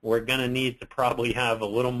 we're going to need to probably have a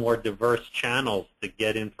little more diverse channels to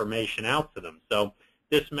get information out to them. So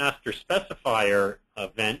this Master Specifier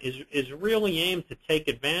event is really aimed to take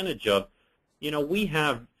advantage of, you know, we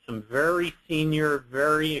have some very senior,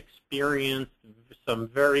 very experienced, some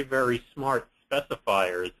very, very smart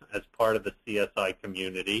specifiers as part of the CSI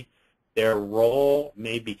community. Their role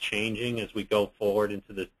may be changing as we go forward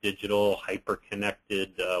into this digital,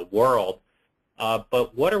 hyper-connected world.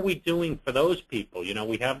 But what are we doing for those people? You know,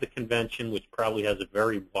 we have the convention, which probably has a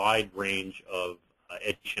very wide range of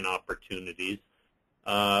education opportunities.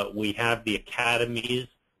 We have the academies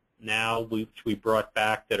now, which we brought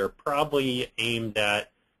back, that are probably aimed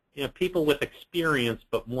at, you know, people with experience,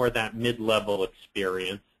 but more that mid-level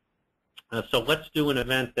experience. So let's do an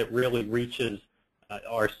event that really reaches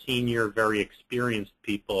our senior, very experienced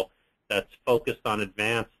people, that's focused on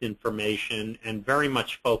advanced information and very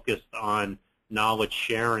much focused on knowledge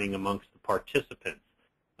sharing amongst the participants.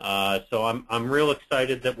 So I'm real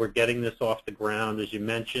excited that we're getting this off the ground. As you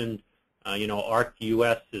mentioned, you know, ARC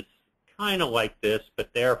US is kind of like this, but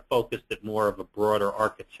they're focused at more of a broader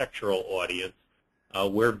architectural audience.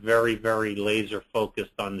 We're very, very laser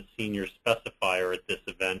focused on the senior specifier at this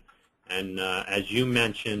event. And as you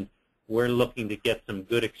mentioned, we're looking to get some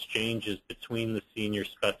good exchanges between the senior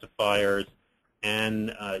specifiers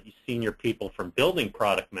and senior people from building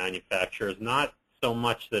product manufacturers, not so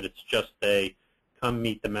much that it's just a come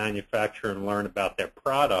meet the manufacturer and learn about their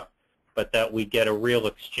product, but that we get a real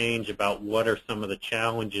exchange about what are some of the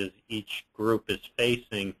challenges each group is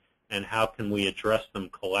facing and how can we address them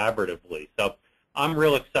collaboratively. So I'm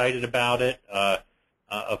real excited about it.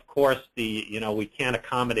 Of course, we can't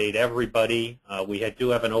accommodate everybody. We do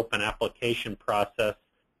have an open application process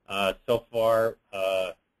So far,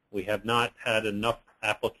 we have not had enough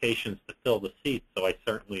applications to fill the seats, so I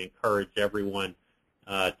certainly encourage everyone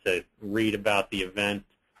to read about the event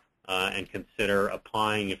and consider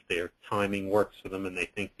applying if their timing works for them and they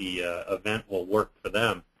think the event will work for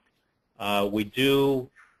them.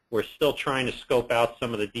 We're still trying to scope out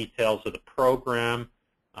some of the details of the program.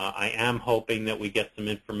 I am hoping that we get some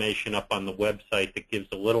information up on the website that gives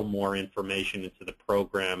a little more information into the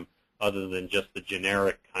program other than just the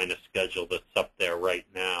generic kind of schedule that's up there right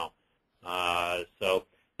now. So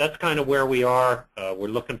that's kind of where we are. We're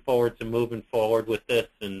looking forward to moving forward with this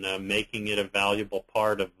and making it a valuable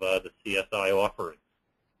part of the CSI offering.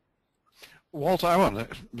 Walt, I want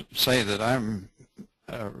to say that I'm,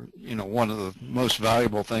 one of the most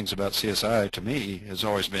valuable things about CSI to me has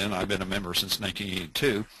always been, I've been a member since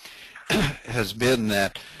 1982, has been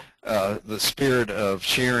that the spirit of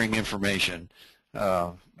sharing information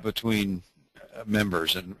between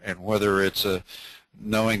members, and whether it's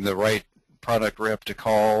knowing the right product rep to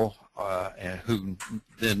call, and who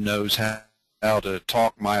then knows how to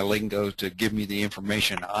talk my lingo to give me the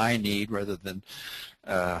information I need rather than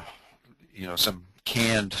some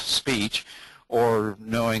canned speech, or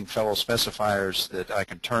knowing fellow specifiers that I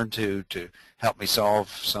can turn to help me solve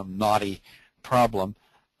some knotty problem.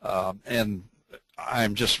 And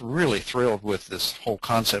I'm just really thrilled with this whole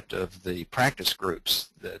concept of the practice groups,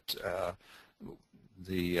 that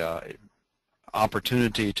the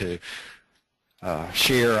opportunity to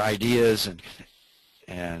share ideas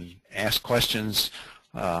and ask questions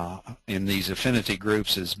in these affinity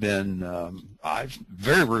groups has been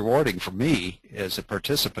very rewarding for me as a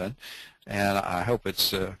participant, and I hope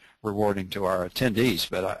it's rewarding to our attendees.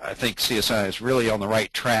 But I think CSI is really on the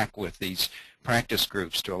right track with these practice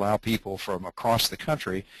groups to allow people from across the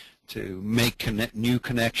country to make new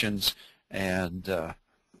connections and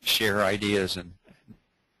share ideas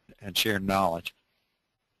and share knowledge.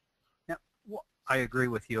 Yeah, well, I agree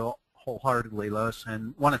with you wholeheartedly, Louis,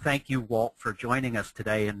 and want to thank you, Walt, for joining us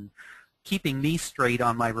today and keeping me straight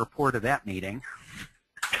on my report of that meeting.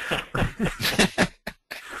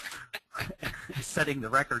 Setting the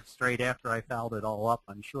record straight after I fouled it all up,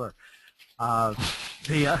 I'm sure.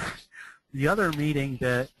 The other meeting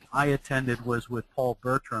that I attended was with Paul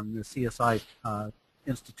Bertram, the CSI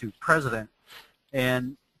Institute president,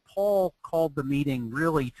 and Paul called the meeting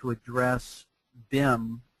really to address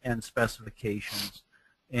BIM and specifications.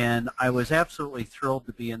 And I was absolutely thrilled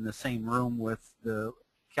to be in the same room with the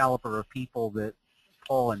caliber of people that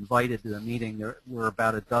Paul invited to the meeting. There were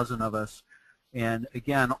about a dozen of us, and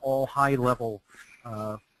again, all high-level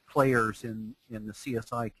players in the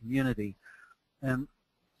CSI community. And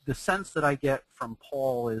the sense that I get from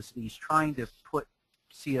Paul is he's trying to put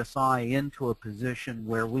CSI into a position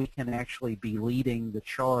where we can actually be leading the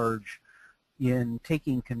charge in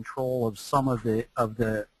taking control of some of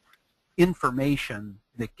the information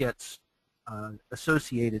that gets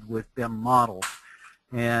associated with BIM models.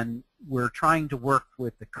 And we're trying to work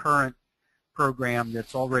with the current program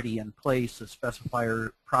that's already in place, the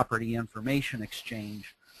Specifier Property Information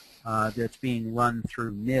Exchange, that's being run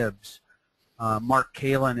through NIBS. Mark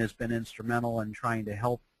Kalin has been instrumental in trying to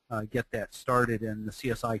help get that started, and the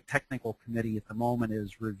CSI Technical Committee at the moment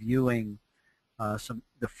is reviewing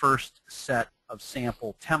the first set of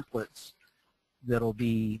sample templates that'll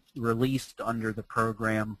be released under the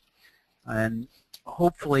program, and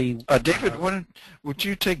hopefully... David, would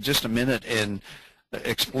you take just a minute and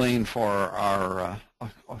explain for our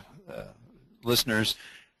listeners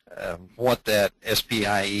what that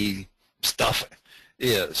SPIE stuff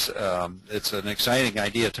is? It's an exciting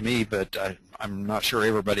idea to me, but I'm not sure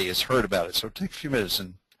everybody has heard about it. So take a few minutes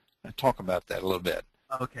and talk about that a little bit.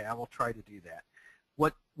 Okay, I will try to do that.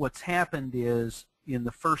 What's happened is, in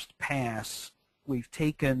the first pass, we've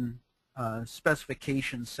taken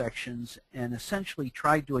specification sections and essentially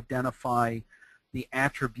tried to identify the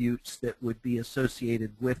attributes that would be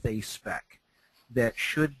associated with a spec that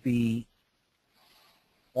should be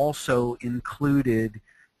also included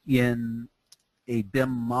in a BIM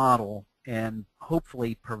model, and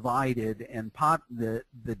hopefully provided and the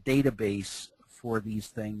database for these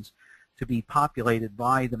things to be populated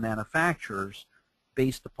by the manufacturers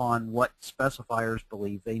based upon what specifiers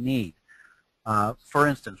believe they need. For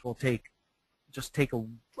instance, we'll just take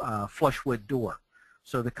a flush wood door.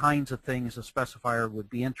 So the kinds of things a specifier would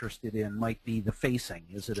be interested in might be the facing.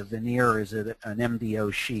 Is it a veneer? Is it an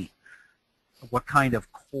MDO sheet? What kind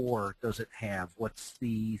of core does it have? What's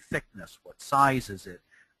the thickness? What size is it?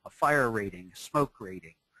 A fire rating, smoke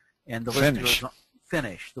rating, and the list goes on.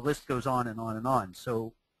 Finish. The list goes on and on and on.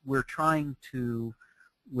 So we're trying to,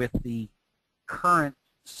 with the current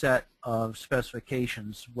set of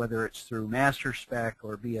specifications, whether it's through MasterSpec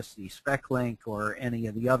or BSD SpecLink or any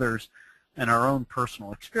of the others, and our own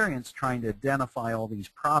personal experience trying to identify all these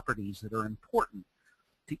properties that are important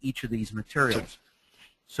to each of these materials.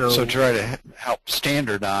 So try to help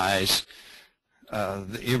standardize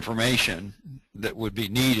the information that would be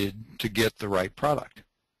needed to get the right product.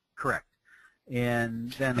 Correct.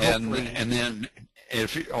 And then hopefully, and then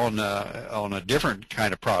if on a different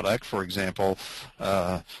kind of product, for example,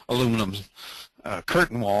 aluminum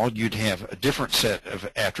curtain wall, you'd have a different set of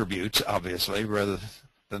attributes, obviously, rather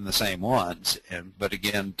than the same ones. But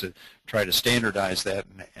again, to try to standardize that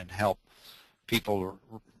and help people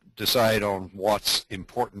decide on what's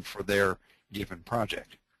important for their given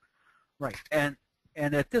project. Right. And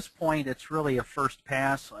at this point, it's really a first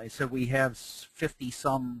pass. I said we have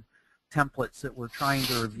 50-some templates that we're trying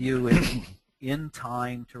to review in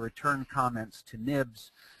time to return comments to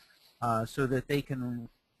NIBS so that they can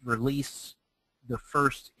release the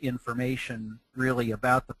first information really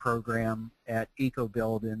about the program at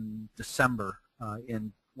EcoBuild in December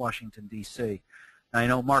in Washington, D.C. I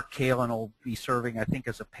know Mark Kalin will be serving, I think,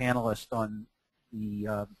 as a panelist on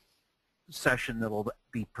the session that will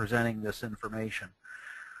be presenting this information.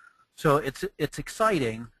 So it's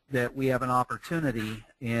exciting that we have an opportunity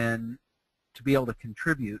to be able to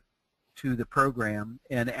contribute to the program.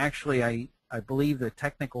 And actually, I believe the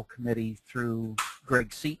technical committee, through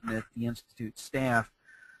Greg Seaton at the Institute staff,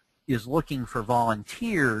 is looking for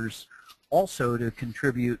volunteers also to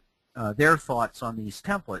contribute their thoughts on these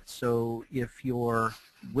templates. So if you're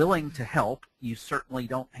willing to help, you certainly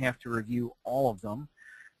don't have to review all of them.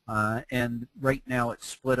 And right now it's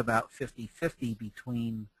split about 50-50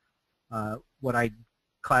 between what I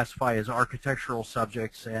classify as architectural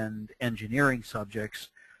subjects and engineering subjects.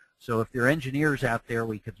 So if there are engineers out there,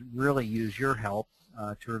 we could really use your help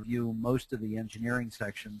to review most of the engineering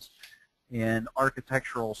sections. And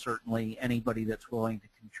architectural, certainly anybody that's willing to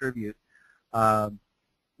contribute.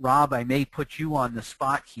 Rob, I may put you on the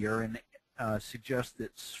spot here and suggest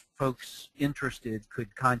that folks interested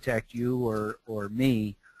could contact you or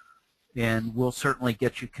me, and we'll certainly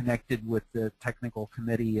get you connected with the technical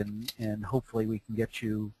committee, and hopefully we can get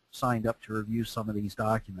you signed up to review some of these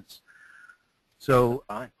documents. So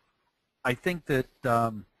I think that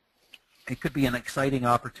it could be an exciting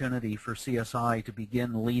opportunity for CSI to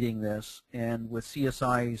begin leading this, and with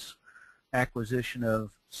CSI's acquisition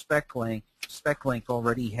of SpecLink, SpecLink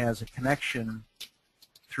already has a connection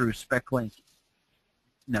through through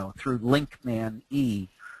Linkman E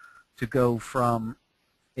to go from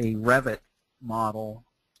a Revit model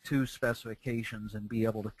to specifications and be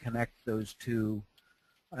able to connect those two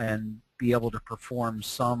and be able to perform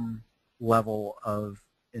some level of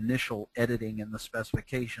initial editing in the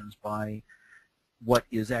specifications by what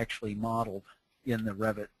is actually modeled in the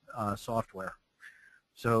Revit software.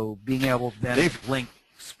 So being able to then link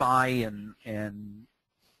SPI and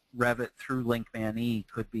Revit through Linkman E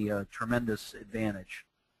could be a tremendous advantage.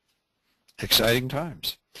 Exciting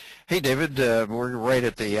times. Hey, David, we're right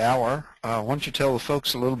at the hour. Why don't you tell the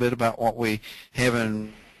folks a little bit about what we have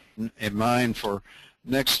in mind for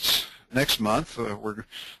next month?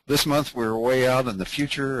 This month we're way out in the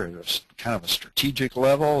future at kind of a strategic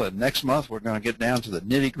level, and next month we're going to get down to the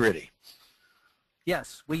nitty-gritty.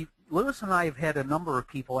 Yes, Louis and I have had a number of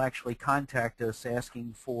people actually contact us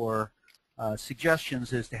asking for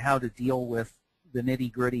suggestions as to how to deal with the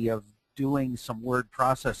nitty-gritty of doing some word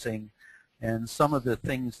processing and some of the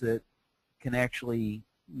things that can actually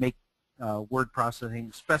make word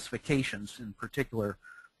processing specifications in particular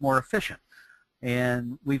more efficient.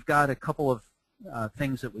 And we've got a couple of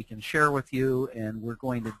things that we can share with you, and we're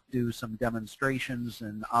going to do some demonstrations,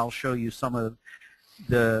 and I'll show you some of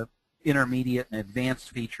the intermediate and advanced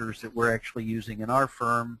features that we're actually using in our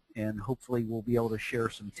firm, and hopefully we'll be able to share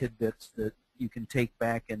some tidbits that you can take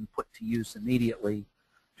back and put to use immediately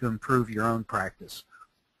to improve your own practice.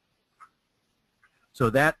 So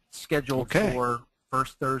that's scheduled for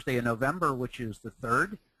first Thursday in November, which is the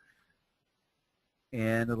 3rd.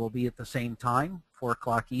 And it'll be at the same time, 4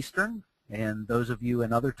 o'clock Eastern. And those of you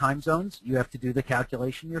in other time zones, you have to do the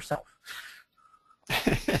calculation yourself.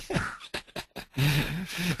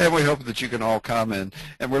 And we hope that you can all come in,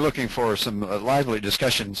 and we're looking for some lively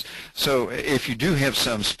discussions. So if you do have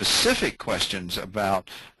some specific questions about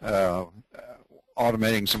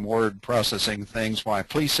automating some word processing things, why,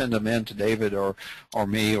 please send them in to David or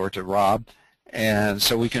me or to Rob, and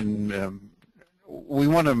so we can we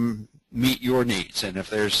want to meet your needs. And if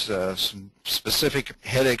there's some specific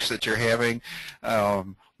headaches that you're having,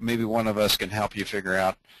 maybe one of us can help you figure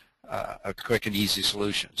out a quick and easy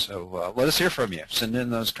solution. So let us hear from you. Send in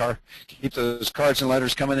those keep those cards and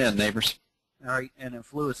letters coming in, neighbors. All right, and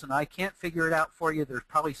if Lewis and I can't figure it out for you, there's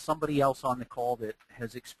probably somebody else on the call that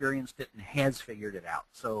has experienced it and has figured it out.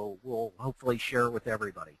 So we'll hopefully share it with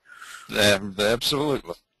everybody.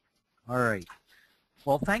 Absolutely. All right.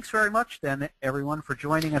 Well, thanks very much then, everyone, for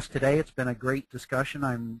joining us today. It's been a great discussion.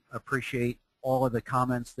 I appreciate all of the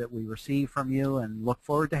comments that we received from you and look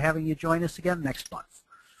forward to having you join us again next month.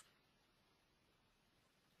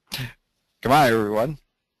 Goodbye, everyone.